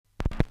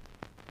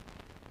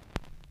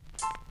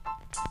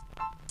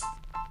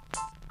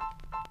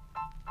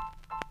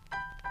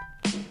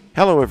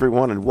Hello,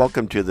 everyone, and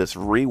welcome to this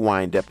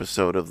rewind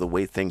episode of The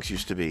Way Things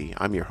Used to Be.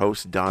 I'm your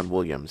host, Don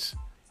Williams.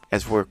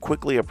 As we're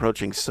quickly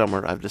approaching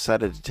summer, I've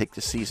decided to take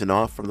the season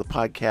off from the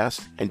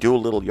podcast and do a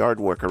little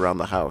yard work around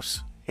the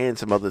house, and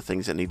some other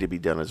things that need to be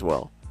done as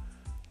well.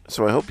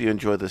 So I hope you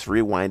enjoy this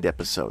rewind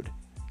episode.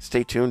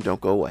 Stay tuned, don't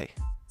go away.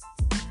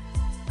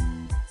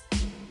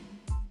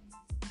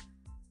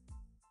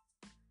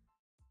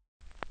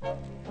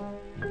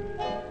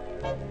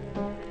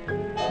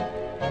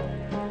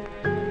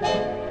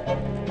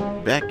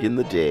 Back in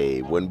the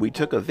day, when we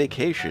took a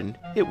vacation,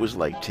 it was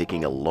like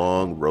taking a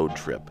long road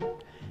trip.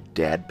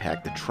 Dad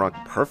packed the trunk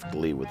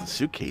perfectly with the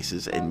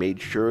suitcases and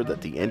made sure that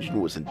the engine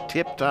was in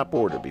tip-top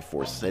order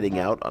before setting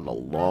out on a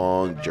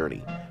long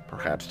journey,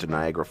 perhaps to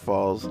Niagara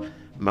Falls,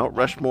 Mount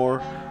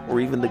Rushmore, or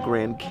even the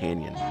Grand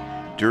Canyon.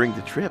 During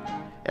the trip,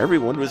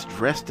 everyone was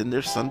dressed in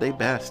their Sunday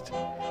best.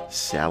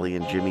 Sally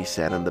and Jimmy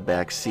sat in the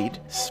back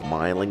seat,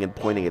 smiling and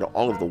pointing at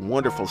all of the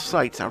wonderful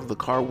sights out of the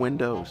car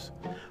windows.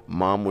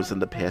 Mom was in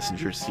the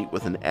passenger seat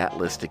with an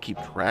atlas to keep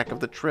track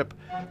of the trip,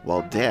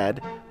 while Dad,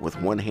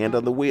 with one hand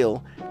on the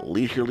wheel,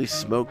 leisurely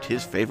smoked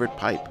his favorite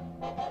pipe.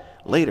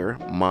 Later,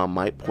 Mom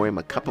might pour him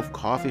a cup of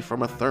coffee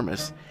from a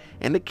thermos,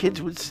 and the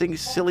kids would sing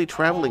silly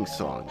traveling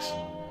songs.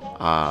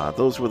 Ah,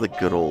 those were the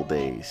good old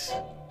days.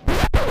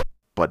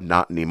 But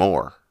not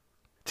anymore.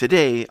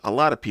 Today, a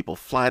lot of people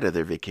fly to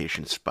their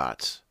vacation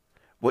spots.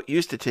 What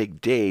used to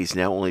take days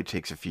now only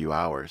takes a few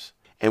hours,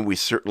 and we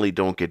certainly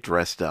don't get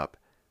dressed up.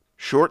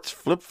 Shorts,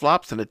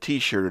 flip-flops, and a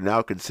t-shirt are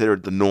now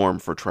considered the norm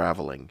for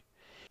traveling.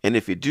 And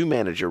if you do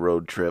manage a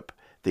road trip,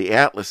 the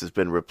Atlas has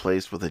been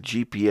replaced with a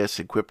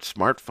GPS-equipped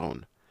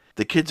smartphone.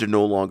 The kids are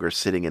no longer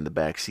sitting in the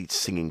back seat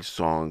singing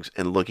songs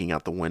and looking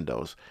out the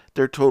windows.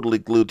 They're totally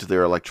glued to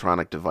their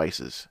electronic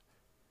devices.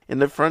 In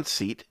the front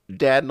seat,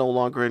 Dad no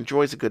longer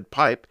enjoys a good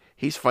pipe.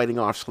 He's fighting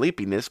off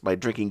sleepiness by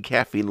drinking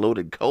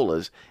caffeine-loaded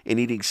colas and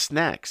eating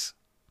snacks.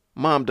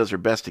 Mom does her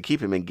best to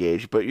keep him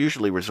engaged, but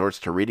usually resorts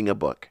to reading a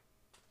book.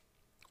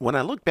 When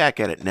I look back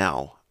at it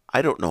now,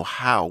 I don't know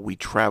how we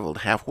traveled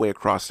halfway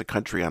across the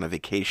country on a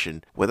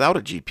vacation without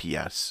a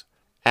GPS.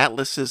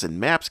 Atlases and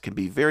maps can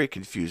be very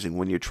confusing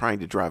when you're trying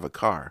to drive a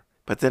car.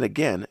 But then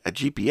again, a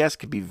GPS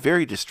can be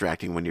very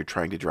distracting when you're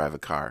trying to drive a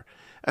car,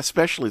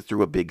 especially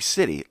through a big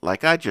city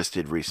like I just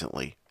did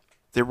recently.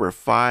 There were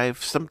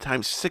 5,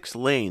 sometimes 6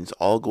 lanes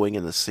all going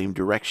in the same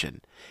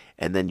direction,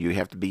 and then you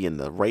have to be in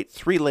the right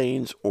 3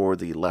 lanes or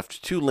the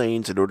left 2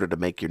 lanes in order to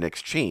make your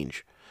next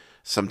change.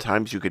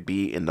 Sometimes you could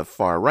be in the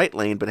far right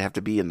lane, but have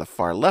to be in the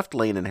far left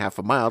lane in half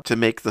a mile to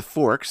make the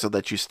fork so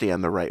that you stay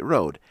on the right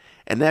road.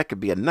 And that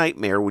could be a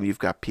nightmare when you've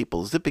got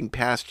people zipping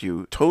past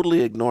you,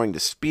 totally ignoring the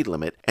speed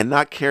limit, and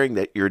not caring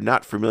that you're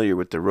not familiar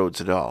with the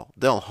roads at all.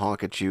 They'll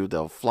honk at you,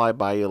 they'll fly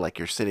by you like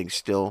you're sitting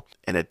still,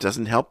 and it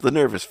doesn't help the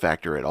nervous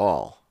factor at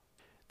all.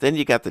 Then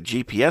you got the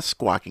GPS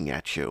squawking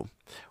at you.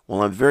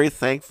 Well, I'm very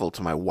thankful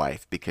to my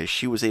wife because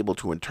she was able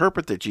to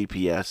interpret the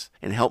GPS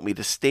and help me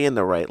to stay in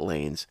the right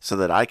lanes so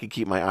that I could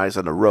keep my eyes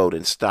on the road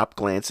and stop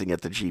glancing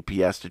at the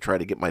GPS to try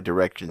to get my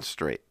directions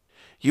straight.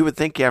 You would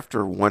think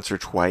after once or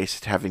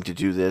twice having to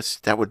do this,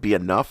 that would be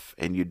enough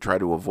and you'd try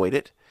to avoid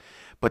it.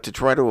 But to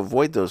try to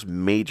avoid those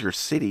major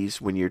cities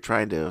when you're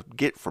trying to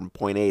get from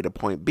point A to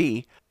point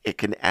B, it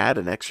can add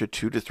an extra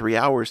 2 to 3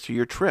 hours to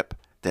your trip.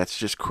 That's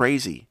just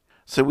crazy.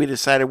 So we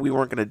decided we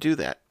weren't going to do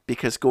that,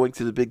 because going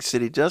through the big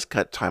city does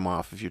cut time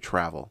off if you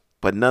travel.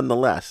 But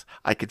nonetheless,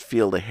 I could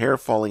feel the hair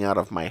falling out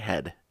of my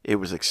head. It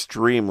was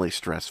extremely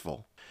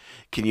stressful.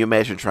 Can you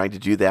imagine trying to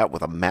do that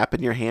with a map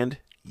in your hand?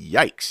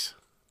 Yikes!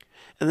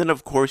 And then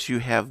of course you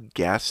have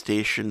gas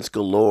stations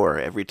galore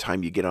every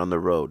time you get on the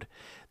road.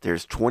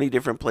 There's 20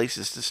 different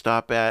places to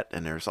stop at,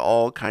 and there's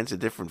all kinds of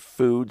different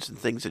foods and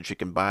things that you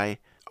can buy.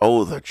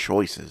 Oh, the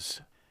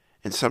choices.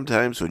 And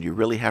sometimes when you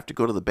really have to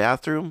go to the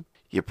bathroom,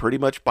 you pretty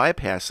much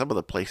bypass some of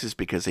the places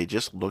because they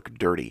just look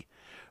dirty.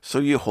 So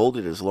you hold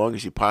it as long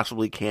as you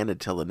possibly can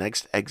until the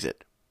next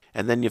exit.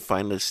 And then you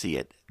finally see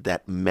it,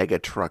 that mega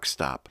truck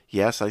stop.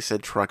 Yes, I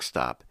said truck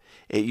stop.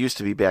 It used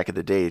to be back in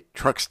the day,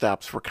 truck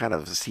stops were kind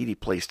of a seedy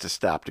place to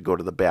stop to go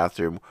to the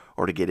bathroom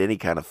or to get any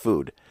kind of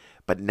food.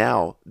 But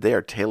now they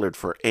are tailored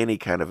for any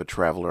kind of a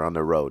traveler on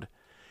the road.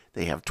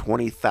 They have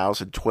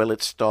 20,000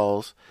 toilet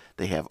stalls.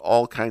 They have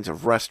all kinds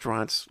of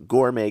restaurants,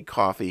 gourmet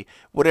coffee,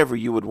 whatever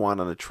you would want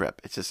on a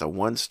trip. It's just a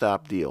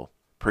one-stop deal.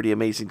 Pretty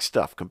amazing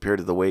stuff compared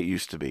to the way it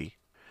used to be.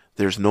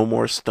 There's no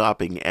more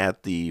stopping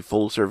at the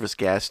full-service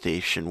gas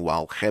station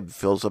while Heb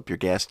fills up your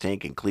gas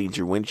tank and cleans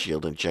your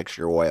windshield and checks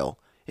your oil.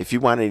 If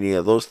you want any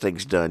of those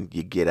things done,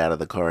 you get out of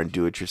the car and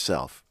do it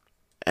yourself.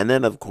 And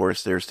then, of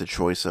course, there's the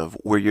choice of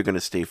where you're going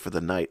to stay for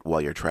the night while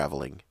you're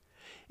traveling.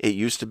 It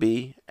used to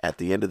be, at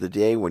the end of the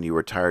day when you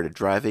were tired of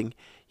driving,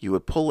 you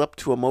would pull up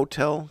to a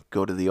motel,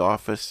 go to the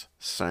office,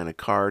 sign a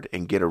card,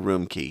 and get a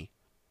room key.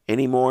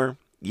 Anymore,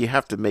 you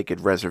have to make a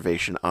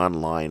reservation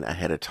online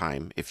ahead of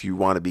time if you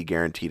want to be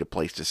guaranteed a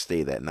place to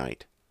stay that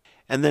night.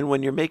 And then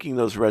when you're making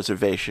those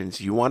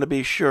reservations, you want to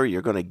be sure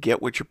you're going to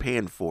get what you're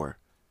paying for.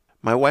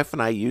 My wife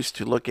and I used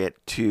to look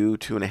at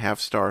 2.5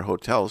 star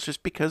hotels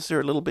just because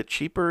they're a little bit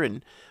cheaper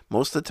and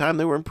most of the time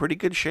they were in pretty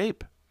good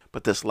shape.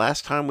 But this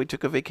last time we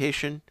took a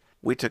vacation,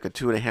 we took a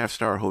 2.5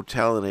 star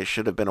hotel and it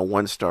should have been a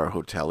 1 star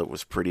hotel. It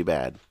was pretty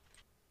bad.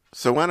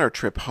 So on our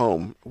trip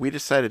home, we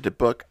decided to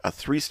book a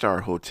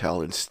 3-star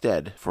hotel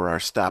instead for our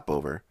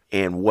stopover,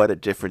 and what a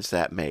difference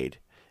that made.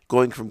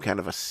 Going from kind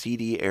of a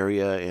seedy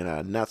area in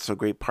a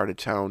not-so-great part of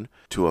town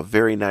to a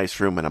very nice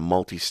room in a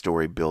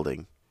multi-story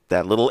building.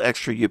 That little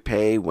extra you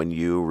pay when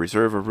you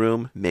reserve a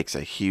room makes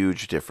a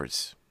huge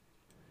difference.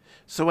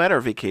 So at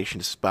our vacation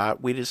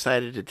spot, we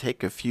decided to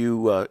take a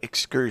few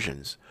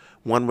excursions.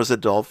 One was a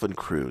dolphin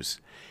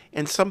cruise,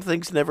 and some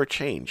things never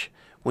change.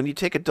 When you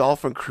take a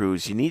dolphin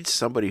cruise, you need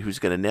somebody who's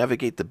going to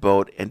navigate the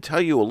boat and tell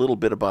you a little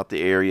bit about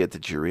the area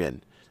that you're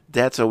in.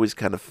 That's always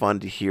kind of fun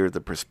to hear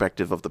the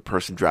perspective of the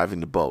person driving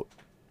the boat.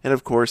 And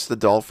of course, the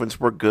dolphins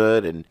were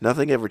good and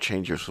nothing ever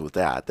changes with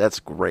that. That's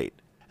great.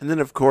 And then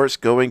of course,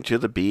 going to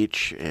the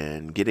beach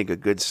and getting a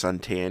good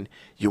suntan.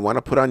 You want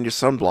to put on your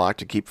sunblock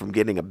to keep from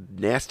getting a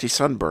nasty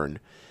sunburn.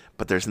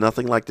 But there's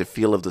nothing like the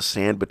feel of the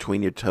sand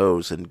between your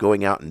toes and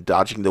going out and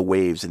dodging the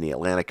waves in the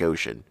Atlantic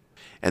Ocean.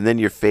 And then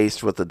you're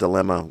faced with the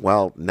dilemma,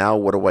 well, now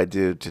what do I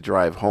do to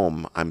drive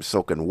home? I'm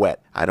soaking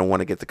wet. I don't want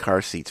to get the car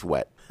seats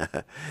wet.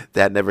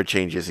 That never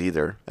changes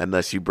either,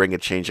 unless you bring a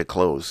change of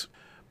clothes.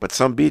 But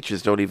some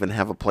beaches don't even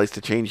have a place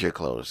to change your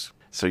clothes.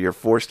 So you're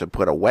forced to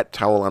put a wet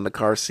towel on the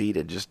car seat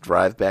and just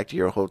drive back to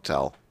your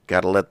hotel.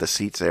 Gotta let the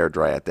seats air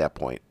dry at that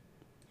point.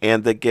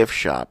 And the gift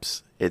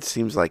shops. It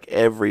seems like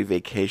every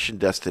vacation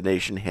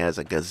destination has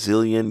a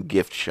gazillion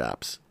gift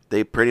shops.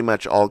 They pretty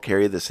much all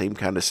carry the same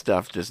kind of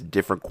stuff, just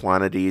different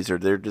quantities, or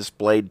they're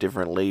displayed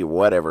differently,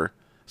 whatever.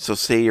 So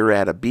say you're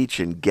at a beach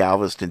in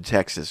Galveston,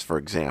 Texas, for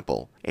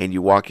example, and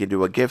you walk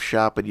into a gift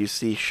shop and you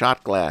see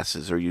shot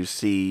glasses, or you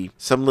see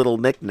some little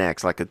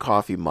knickknacks like a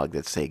coffee mug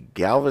that say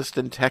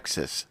Galveston,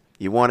 Texas.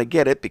 You want to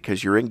get it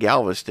because you're in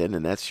Galveston,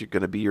 and that's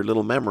going to be your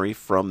little memory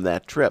from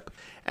that trip.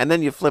 And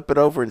then you flip it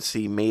over and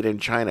see Made in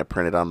China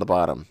printed on the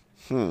bottom.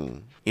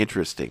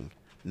 Interesting.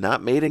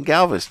 Not made in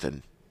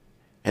Galveston.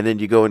 And then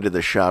you go into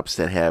the shops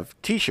that have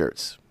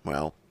t-shirts.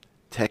 Well,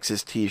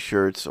 Texas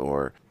t-shirts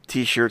or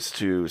t-shirts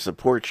to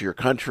support your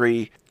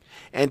country,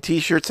 and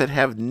t-shirts that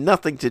have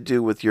nothing to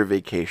do with your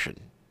vacation.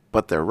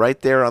 But they're right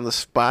there on the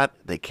spot,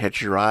 they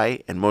catch your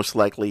eye, and most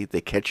likely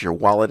they catch your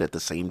wallet at the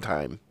same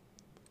time.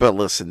 But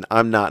listen,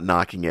 I'm not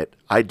knocking it.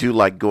 I do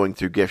like going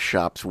through gift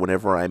shops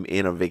whenever I'm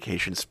in a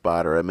vacation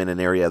spot or I'm in an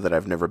area that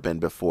I've never been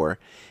before.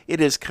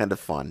 It is kind of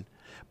fun.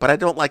 But I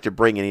don't like to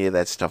bring any of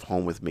that stuff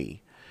home with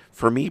me.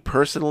 For me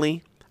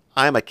personally,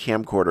 I'm a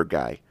camcorder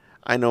guy.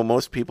 I know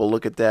most people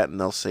look at that and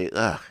they'll say,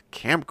 ugh,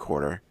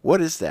 camcorder?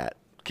 What is that?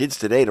 Kids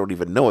today don't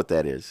even know what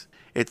that is.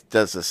 It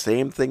does the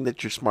same thing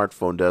that your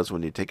smartphone does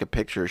when you take a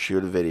picture or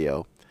shoot a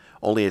video.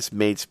 Only it's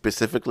made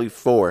specifically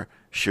for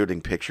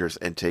shooting pictures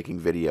and taking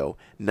video,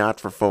 not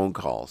for phone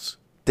calls.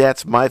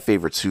 That's my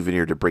favorite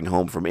souvenir to bring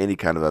home from any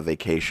kind of a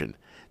vacation.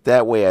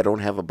 That way I don't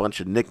have a bunch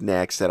of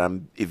knickknacks that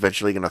I'm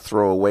eventually going to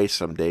throw away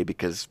someday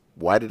because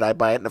why did I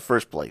buy it in the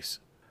first place?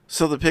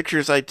 So the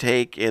pictures I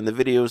take and the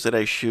videos that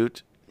I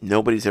shoot,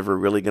 nobody's ever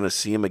really going to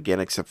see them again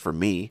except for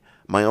me.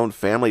 My own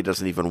family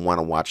doesn't even want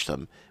to watch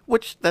them,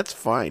 which that's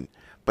fine.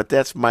 But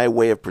that's my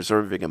way of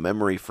preserving a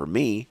memory for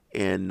me,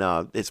 and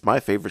it's my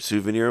favorite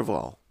souvenir of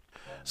all.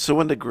 So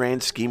in the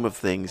grand scheme of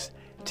things,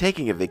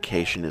 taking a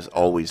vacation is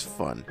always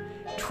fun.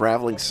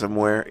 Traveling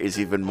somewhere is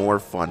even more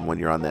fun when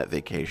you're on that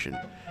vacation.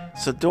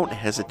 So don't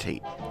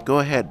hesitate. Go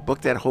ahead,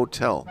 book that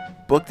hotel,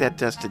 book that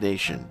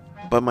destination.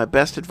 But my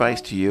best advice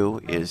to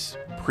you is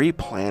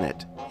pre-plan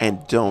it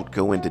and don't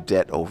go into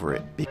debt over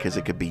it because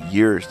it could be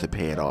years to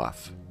pay it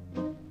off.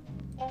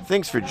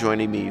 Thanks for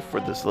joining me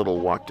for this little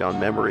walk down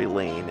memory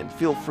lane, and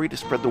feel free to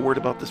spread the word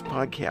about this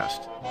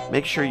podcast.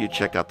 Make sure you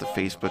check out the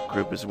Facebook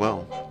group as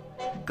well.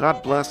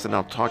 God bless, and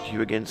I'll talk to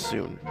you again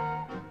soon.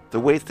 The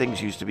Way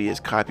Things Used to Be is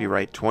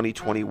copyright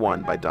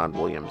 2021 by Don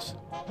Williams.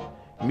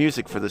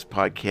 Music for this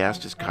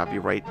podcast is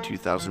copyright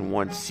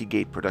 2001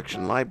 Seagate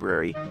Production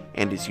Library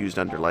and is used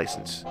under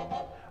license.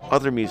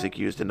 Other music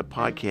used in the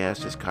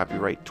podcast is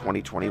copyright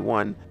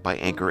 2021 by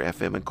Anchor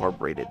FM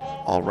Incorporated.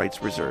 All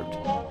rights reserved.